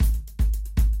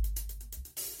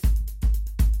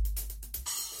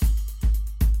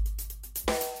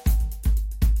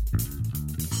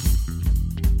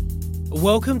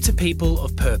Welcome to People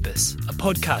of Purpose, a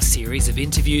podcast series of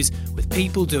interviews with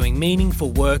people doing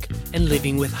meaningful work and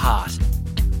living with heart.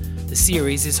 The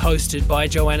series is hosted by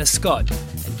Joanna Scott,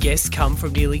 and guests come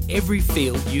from nearly every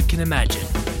field you can imagine.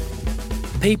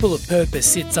 People of Purpose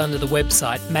sits under the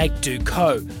website Make Do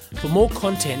Co. For more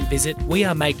content, visit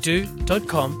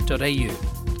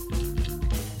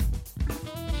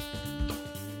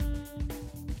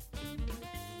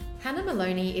wearemakedo.com.au. Hannah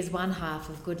Maloney is one half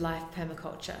of Good Life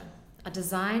Permaculture, a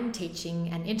design, teaching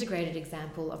and integrated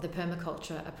example of the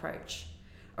permaculture approach.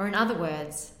 Or in other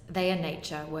words, they are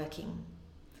nature working.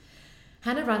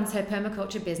 Hannah runs her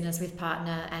permaculture business with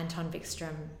partner Anton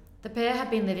Vikström. The pair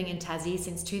have been living in Tassie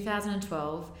since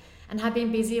 2012 and have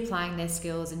been busy applying their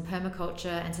skills in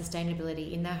permaculture and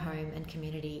sustainability in their home and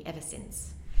community ever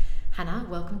since. Hannah,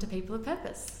 welcome to People of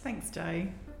Purpose. Thanks, Jo.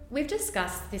 We've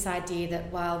discussed this idea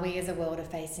that while we as a world are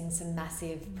facing some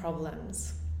massive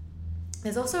problems,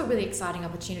 there's also a really exciting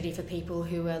opportunity for people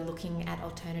who are looking at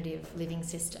alternative living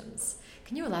systems.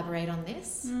 Can you elaborate on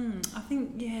this? I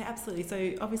think, yeah, absolutely.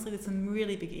 So obviously there's some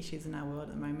really big issues in our world at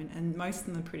the moment, and most of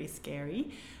them are pretty scary.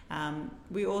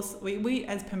 We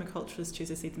as permaculturists choose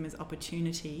to see them as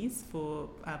opportunities for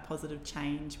positive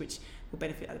change, which will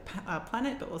benefit our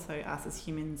planet, but also us as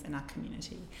humans and our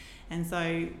community. And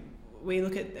so we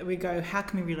go, how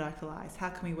can we revitalize? How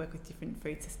can we work with different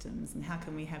food systems? And how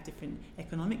can we have different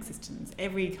economic systems?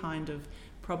 Every kind of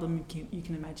problem you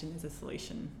can imagine is a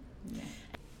solution. Yeah.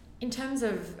 In terms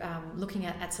of looking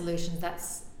at solutions,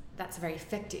 that's very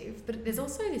effective. But there's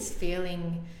also this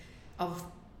feeling of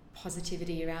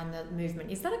positivity around the movement.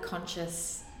 Is that a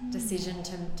conscious decision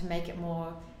to make it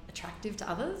more attractive to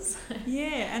others?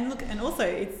 Yeah, and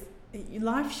also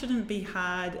life shouldn't be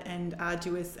hard and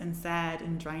arduous and sad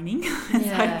and draining.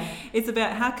 Yeah. So it's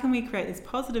about how can we create this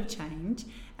positive change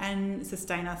and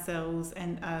sustain ourselves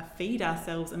and feed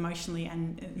ourselves emotionally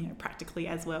and practically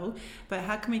as well. But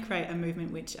how can we create a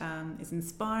movement which is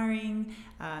inspiring,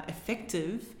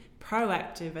 effective,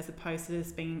 proactive, as opposed to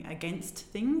just being against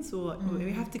things? Or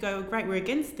we have to go, great, we're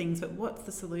against things, but what's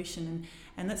the solution?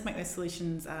 And let's make those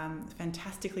solutions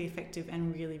fantastically effective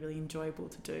and really, really enjoyable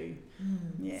to do.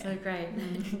 Yeah. So great.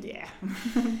 Yeah.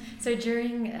 So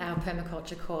during our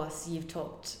permaculture course, you've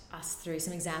talked us through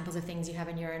some examples of things you have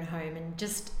in your own home, and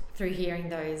just through hearing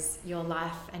those, your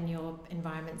life and your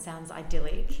environment sounds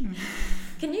idyllic.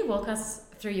 Can you walk us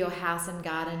through your house and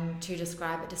garden to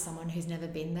describe it to someone who's never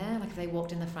been there? Like if they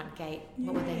walked in the front gate,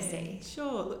 what would they see?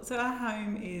 Sure. Look, so our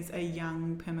home is a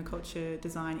young permaculture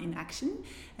design in action.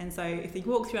 And so if you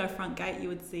walk through our front gate, you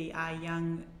would see our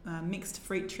young mixed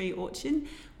fruit tree orchard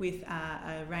with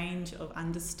a range of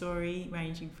understory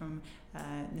ranging from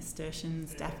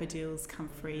nasturtiums, daffodils,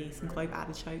 comfrey, some clove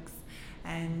artichokes.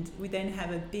 And we then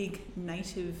have a big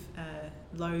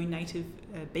low native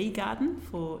bee garden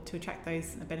to attract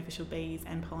those beneficial bees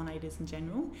and pollinators in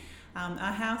general.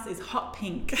 Our house is hot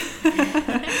pink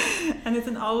and it's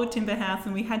an old timber house,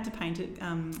 and we had to paint it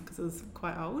because it was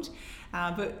quite old.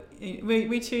 But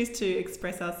we choose to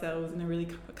express ourselves in a really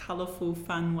colourful,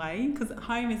 fun way, because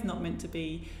home is not meant to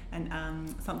be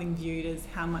something viewed as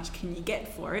how much can you get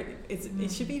for it.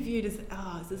 It should be viewed as,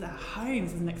 this is our home,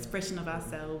 this is an expression of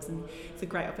ourselves, and it's a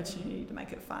great opportunity to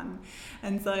make it fun.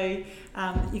 And so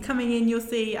you're coming in, you'll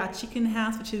see our chicken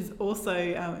house, which is also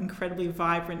incredibly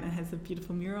vibrant and has a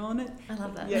beautiful mural on it. I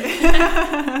love that.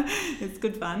 Yeah. It's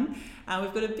good fun.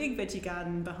 We've got a big veggie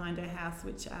garden behind our house,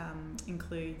 which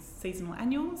includes seasonal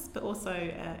annuals, but also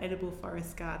an edible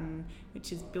forest garden,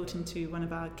 which is built into one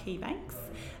of our key banks.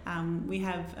 We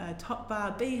have top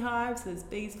bar beehives, so there's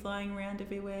bees flying around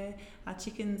everywhere. Our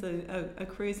chickens are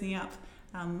cruising up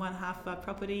one half of our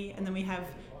property, and then we have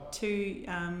two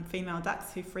female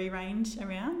ducks who free range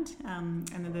around, and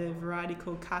then the variety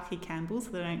called khaki Campbell,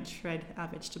 so they don't shred our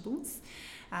vegetables.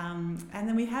 And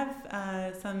then we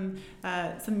have some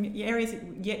areas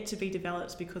yet to be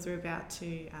developed because we're about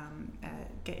to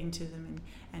get into them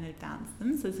and advance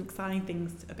them. So there's some exciting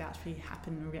things about to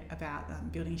happen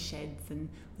about building sheds and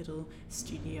little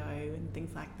studio and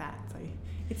things like that. So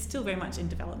it's still very much in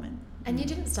development. And you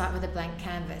didn't start with a blank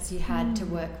canvas. You had to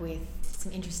work with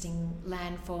some interesting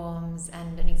landforms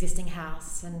and an existing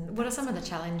house. And what are some of the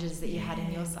challenges that you had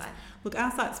in your site? Look,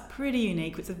 our site's pretty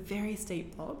unique. It's a very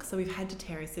steep block, so we've had to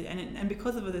terrace it. And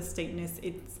because of the steepness,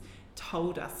 it's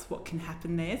told us what can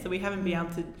happen there. So we haven't been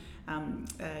able to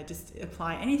just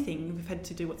apply anything. We've had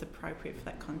to do what's appropriate for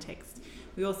that context.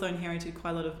 We also inherited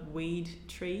quite a lot of weed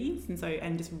trees and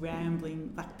just rambling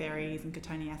blackberries and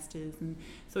cotoneasters, and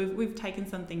so we've taken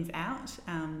some things out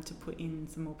to put in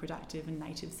some more productive and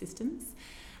native systems.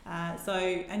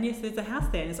 And yes, there's a house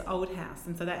there, and it's an old house,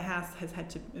 and so that house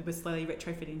it was slowly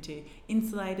retrofit into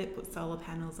insulate it, put solar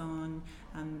panels on,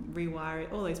 rewire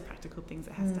it, all those practical things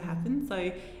that has to happen.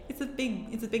 So it's a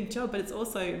big job, but it's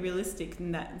also realistic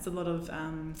in that it's a lot of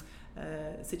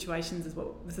situations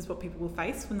this is what people will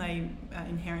face when they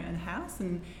inherit a house,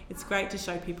 and it's great to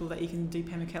show people that you can do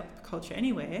permaculture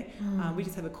anywhere. We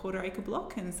just have a 1/4 acre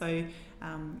block, and so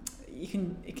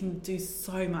it can do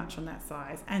so much on that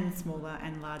size, and smaller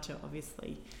and larger,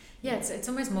 obviously. Yeah, it's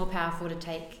almost more powerful to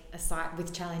take a site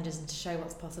with challenges and to show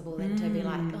what's possible than to be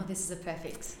like, oh, this is a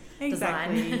perfect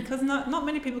exactly, because not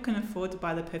many people can afford to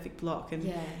buy the perfect block,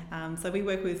 and so we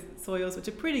work with soils which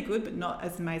are pretty good but not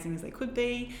as amazing as they could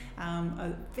be.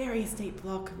 A very steep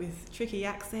block with tricky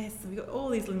access. We've got all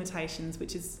these limitations,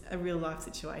 which is a real life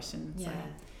situation. Yeah. So,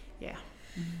 yeah.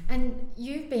 And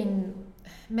you've been,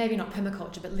 maybe not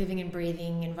permaculture, but living and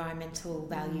breathing environmental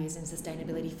values and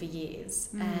sustainability for years.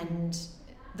 And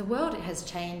the world has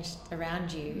changed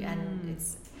around you, and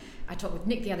I talked with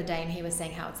Nick the other day, and he was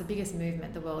saying how it's the biggest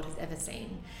movement the world has ever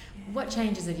seen. Yeah. What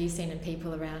changes have you seen in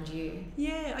people around you?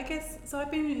 Yeah, I guess, so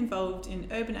I've been involved in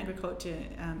urban agriculture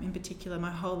in particular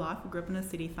my whole life. I grew up on a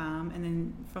city farm, and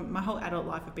then from my whole adult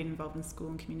life I've been involved in school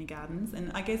and community gardens.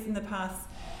 And I guess in the past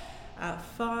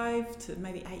 5 to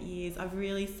maybe 8 years, I've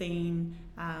really seen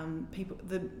people,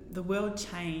 the world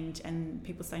change, and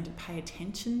people starting to pay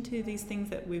attention to these things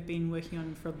that we've been working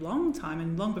on for a long time,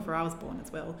 and long before I was born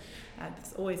as well.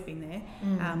 It's always been there.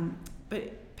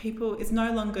 But people, it's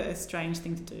no longer a strange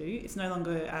thing to do. It's no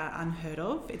longer unheard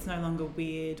of. It's no longer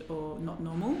weird or not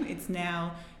normal. It's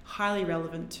now highly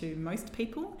relevant to most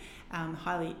people,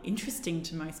 highly interesting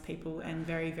to most people, and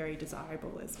very, very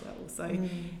desirable as well. So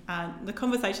the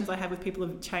conversations I have with people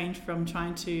have changed from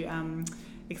trying to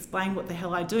explain what the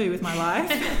hell I do with my life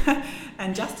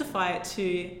and justify it,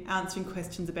 to answering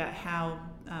questions about how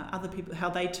other people, how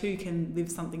they too can live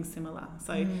something similar.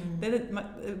 So they're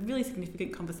a really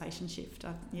significant conversation shift,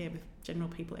 with general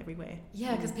people everywhere.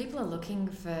 Yeah, because people are looking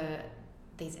for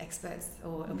these experts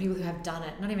or people who have done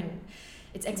it. Not even,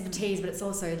 it's expertise, but it's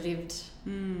also lived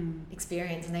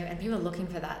experience, and people are looking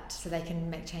for that so they can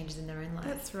make changes in their own life.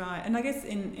 That's right. And I guess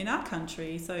in our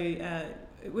country, so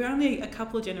we're only a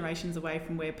couple of generations away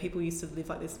from where people used to live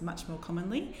like this much more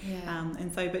commonly.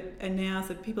 And now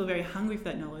people are very hungry for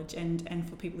that knowledge, and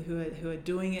for people who are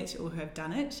doing it or who have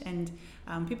done it, and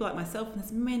people like myself, and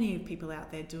there's many people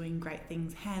out there doing great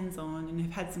things hands-on and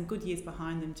have had some good years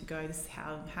behind them to go, this is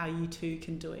how you too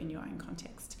can do it in your own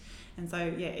context. And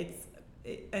so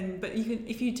but you can,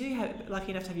 if you do have lucky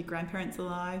enough to have your grandparents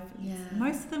alive,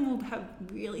 most of them will have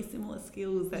really similar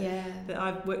skills that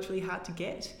I've worked really hard to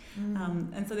get,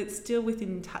 and so it's still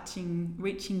within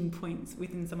reaching points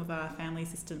within some of our family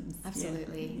systems.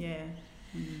 Absolutely.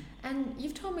 And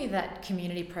you've told me that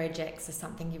community projects are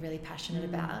something you're really passionate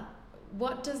about.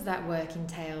 What does that work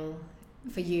entail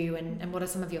for you, and what are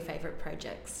some of your favourite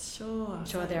projects?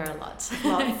 Sure, there are lots.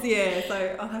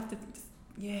 So I'll have to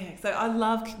so I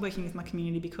love working with my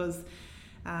community, because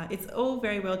it's all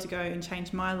very well to go and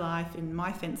change my life in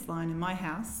my fence line in my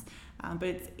house, but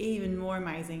it's even more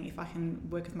amazing if I can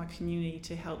work with my community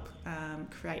to help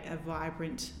create a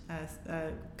vibrant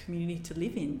community to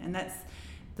live in. And that's,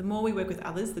 the more we work with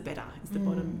others, the better. It's the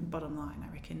bottom line,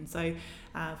 I reckon. So,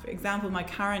 for example, my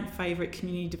current favourite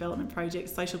community development project,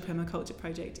 social permaculture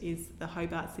project, is the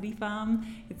Hobart City Farm.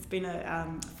 It's been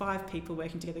 5 people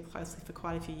working together closely for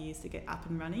quite a few years to get up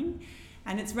and running.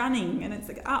 And it's running, and it's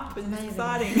up, and it's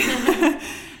exciting.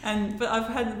 But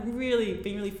I've been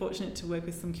really fortunate to work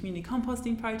with some community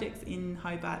composting projects in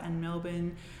Hobart and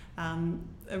Melbourne,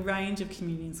 a range of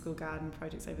community and school garden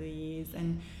projects over the years,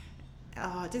 and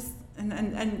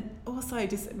also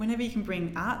just whenever you can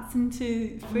bring arts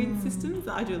into food systems.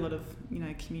 I do a lot of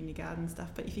community garden stuff,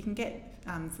 but if you can get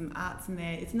some arts in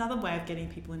there, it's another way of getting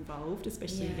people involved,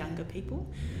 especially younger people.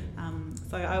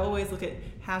 So I always look at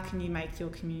how can you make your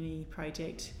community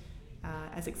project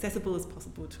as accessible as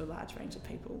possible to a large range of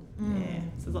people.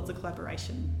 So lots of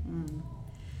collaboration.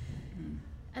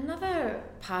 Another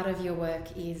part of your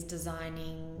work is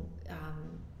designing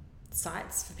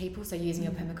sites for people, so using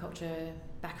your permaculture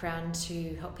background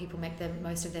to help people make the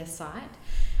most of their site.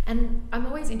 And I'm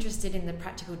always interested in the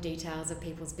practical details of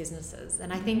people's businesses,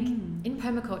 and I think in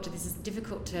permaculture this is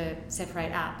difficult to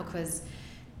separate out, because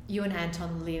you and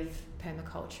Anton live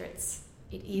permaculture.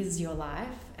 It is your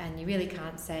life, and you really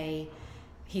can't say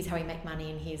here's how we make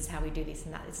money and here's how we do this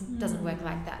and that. It doesn't work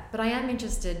like that. But I am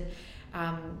interested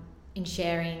in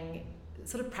sharing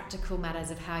sort of practical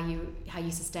matters of how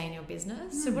you sustain your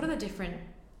business. So what are the different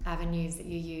avenues that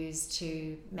you use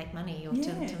to make money or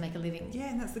to make a living? Yeah,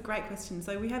 and that's a great question.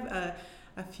 So we have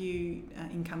a few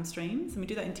income streams, and we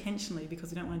do that intentionally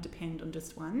because we don't want to depend on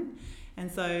just one. And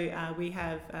so we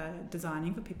have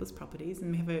designing for people's properties,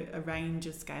 and we have a range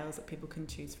of scales that people can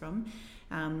choose from.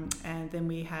 And then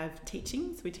we have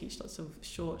teaching, so we teach lots of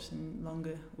short and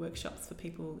longer workshops for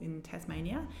people in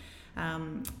Tasmania.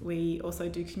 We also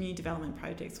do community development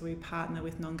projects where we partner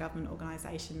with non-government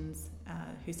organisations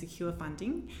who secure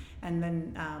funding, and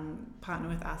then partner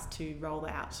with us to roll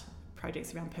out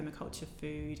projects around permaculture,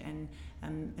 food,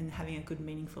 and having a good,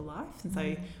 meaningful life. And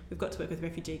so we've got to work with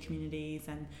refugee communities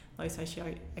and low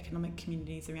socio-economic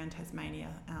communities around Tasmania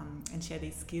and share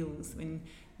these skills and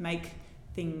make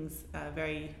things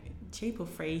very cheap or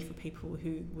free for people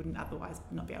who wouldn't otherwise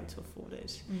not be able to afford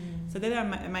it. So they're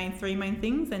our three main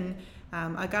things, and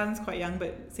our garden's quite young,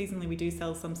 but seasonally we do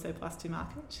sell some surplus to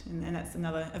market, and that's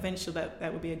another eventually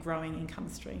that will be a growing income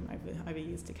stream over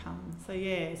years to come. So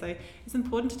so it's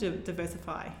important to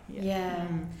diversify.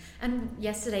 And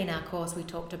yesterday in our course we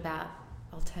talked about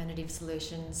alternative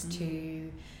solutions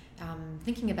to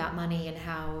thinking about money and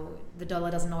how the dollar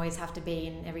doesn't always have to be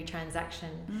in every transaction.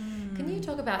 Can you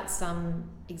talk about some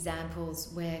examples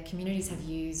where communities have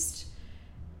used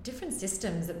different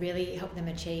systems that really help them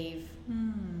achieve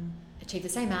the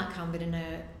same outcome but in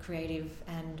a creative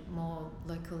and more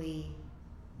locally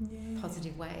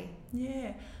positive way?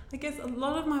 I guess a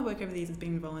lot of my work over the years has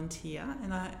been volunteer,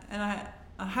 and I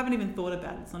haven't even thought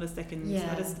about it. It's not a second.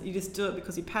 You just do it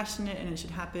because you're passionate and it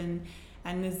should happen.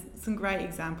 And there's some great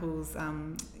examples.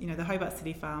 The Hobart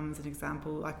City Farm is an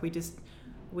example. Like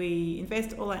we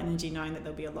invest all our energy knowing that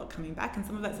there'll be a lot coming back, and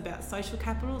some of that's about social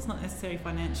capital. It's not necessarily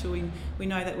financial. We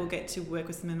know that we'll get to work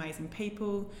with some amazing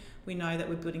people. We know that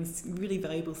we're building really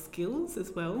valuable skills as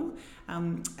well.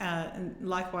 And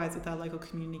likewise with our local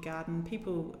community garden,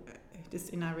 people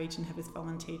just in our region have just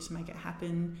volunteered to make it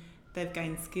happen. They've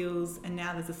gained skills, and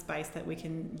now there's a space that we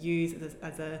can use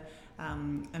as a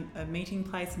meeting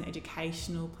place, an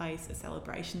educational place, a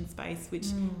celebration space, which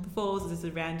before was just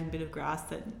a random bit of grass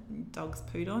that dogs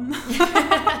pooed on.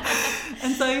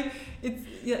 And so it's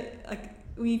like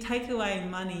when you take away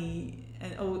money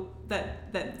and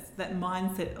that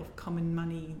mindset of common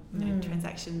money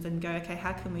transactions, and go, okay,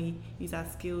 how can we use our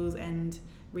skills and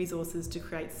resources to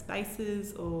create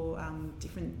spaces or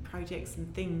different projects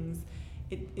and things?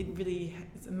 It really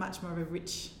is much more of a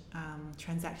rich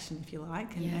transaction, if you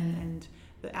like, and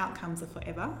the outcomes are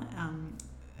forever,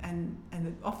 and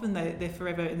often they're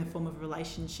forever in the form of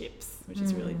relationships, which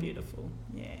is really beautiful.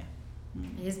 It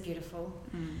is beautiful.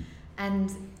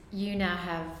 And you now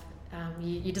have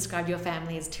you described your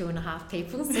family as 2.5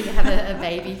 people, so you have a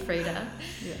baby, Frida,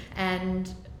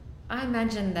 and I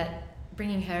imagine that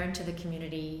bringing her into the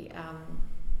community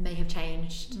may have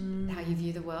changed how you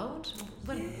view the world.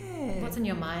 What's in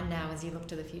your mind now as you look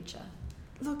to the future?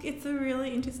 Look, it's a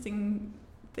really interesting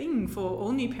thing for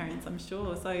all new parents, I'm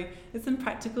sure. So there's some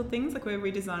practical things, like we're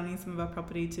redesigning some of our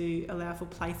property to allow for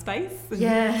play space.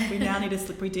 And we now need a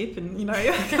slippery dip, and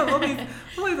all these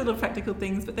little practical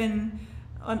things. But then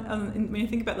when you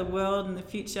think about the world and the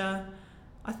future,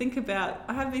 I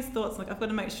have these thoughts like I've got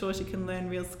to make sure she can learn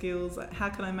real skills. Like, how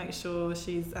can I make sure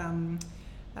she's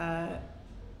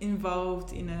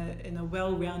involved in a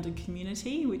well-rounded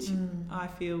community, which I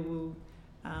feel will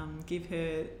give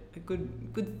her a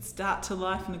good start to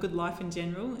life and a good life in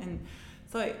general. And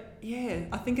so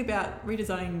I think about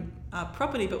redesigning our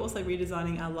property, but also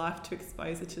redesigning our life to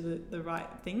expose her to the right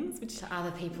things, which to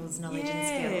other people's knowledge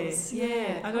and skills.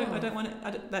 I don't want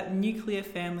it. That nuclear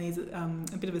family is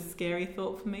a bit of a scary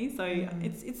thought for me. So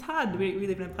it's hard. We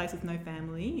live in a place with no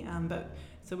family, but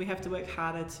so we have to work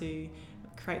harder to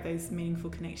create those meaningful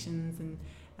connections and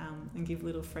give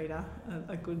little Frida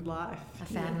a good life. A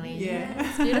family.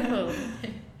 It's beautiful.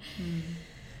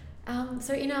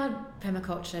 So in our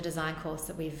permaculture design course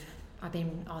that I've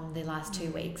been on the last 2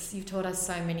 weeks, you've taught us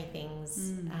so many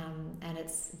things, and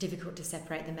it's difficult to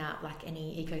separate them out like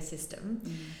any ecosystem.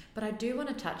 But I do want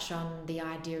to touch on the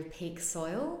idea of peak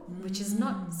soil, which is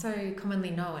not so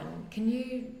commonly known. Can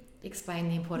you explain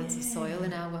the importance of soil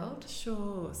in our world?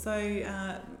 Sure. So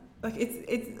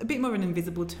it's a bit more of an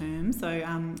invisible term. So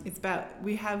it's about,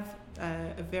 we have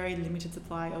a very limited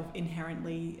supply of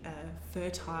inherently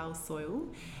fertile soil,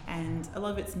 and a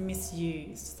lot of it's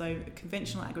misused. So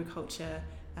conventional agriculture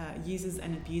uses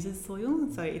and abuses soil,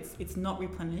 so it's not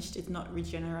replenished, it's not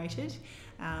regenerated,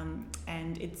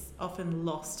 and it's often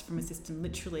lost from a system.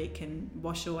 Literally, it can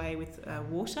wash away with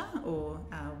water or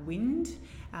wind,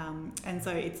 and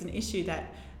so it's an issue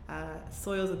that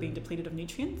soils are being depleted of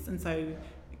nutrients, and so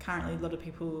currently a lot of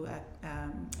people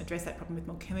address that problem with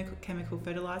more chemical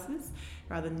fertilisers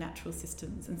rather than natural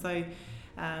systems. And so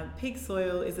peak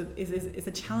soil is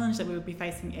a challenge that we will be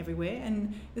facing everywhere,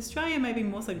 and Australia maybe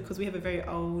more so because we have a very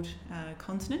old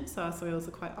continent, so our soils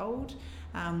are quite old,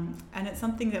 and it's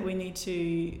something that we need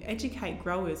to educate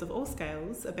growers of all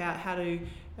scales about how to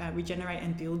regenerate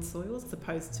and build soils as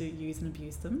opposed to use and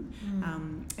abuse them.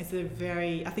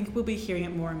 I think we'll be hearing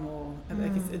it more and more.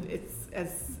 It's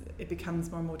as it becomes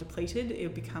more and more depleted,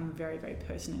 it'll become very, very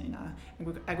pertinent in our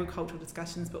agricultural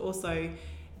discussions, but also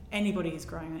anybody who's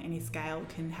growing on any scale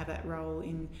can have that role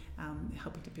in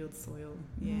helping to build soil.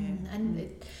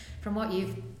 From what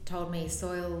you've told me,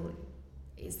 soil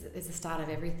is the start of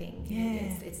everything.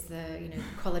 It's the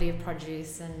quality of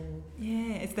produce and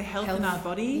it's the health in our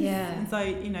bodies. And so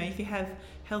if you have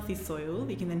healthy soil,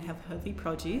 you can then have healthy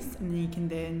produce, and you can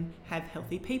then have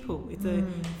healthy people. It's a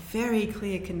very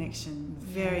clear connection,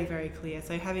 very, very clear.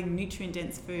 So having nutrient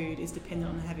dense food is dependent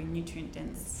on having nutrient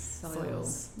dense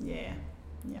soils.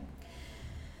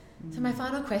 So my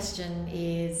final question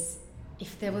is,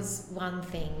 if there was one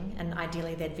thing, and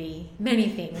ideally there'd be many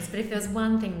things, but if there was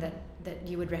one thing that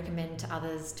you would recommend to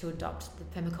others to adopt the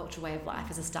permaculture way of life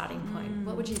as a starting point,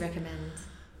 what would you recommend?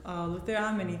 Oh, look, there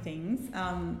are many things,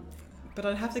 but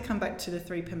I'd have to come back to the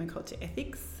 3 permaculture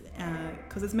ethics,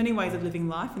 because there's many ways of living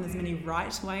life and there's many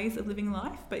right ways of living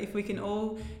life, but if we can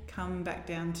all come back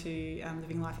down to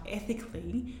living life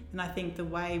ethically, then I think the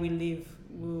way we live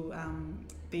will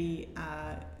be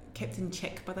kept in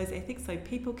check by those ethics. So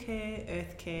people care,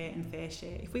 earth care and fair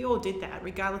share. If we all did that,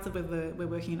 regardless of whether we're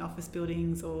working in office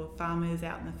buildings or farmers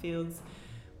out in the fields,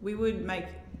 we would make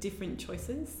different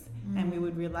choices and we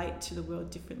would relate to the world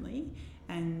differently,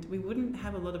 and we wouldn't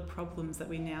have a lot of problems that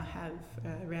we now have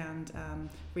around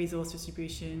resource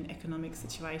distribution, economic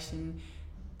situation.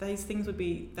 Those things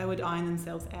would iron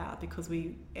themselves out because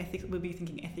we'd be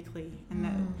thinking ethically, and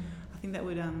that I think that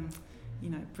would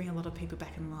bring a lot of people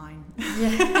back in line.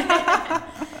 And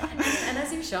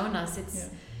as you've shown us,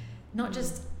 it's not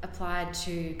just applied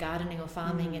to gardening or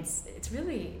farming. It's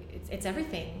really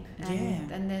everything.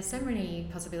 And there's so many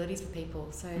possibilities for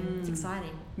people. So it's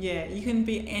exciting. Yeah, you can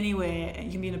be anywhere.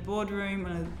 You can be in a boardroom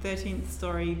on a 13th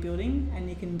story building, and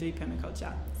you can do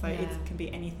permaculture. So it can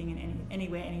be anything and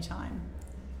anywhere, anytime.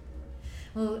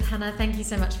 Well, Hannah, thank you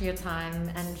so much for your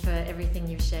time and for everything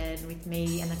you've shared with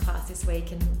me and the class this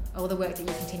week, and all the work that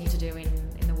you continue to do in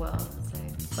the world. So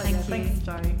thank you. Thanks,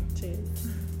 Jo. Cheers.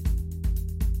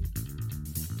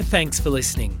 Thanks for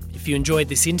listening. If you enjoyed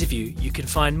this interview, you can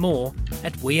find more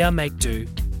at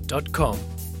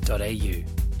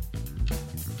wearemakedo.com.au.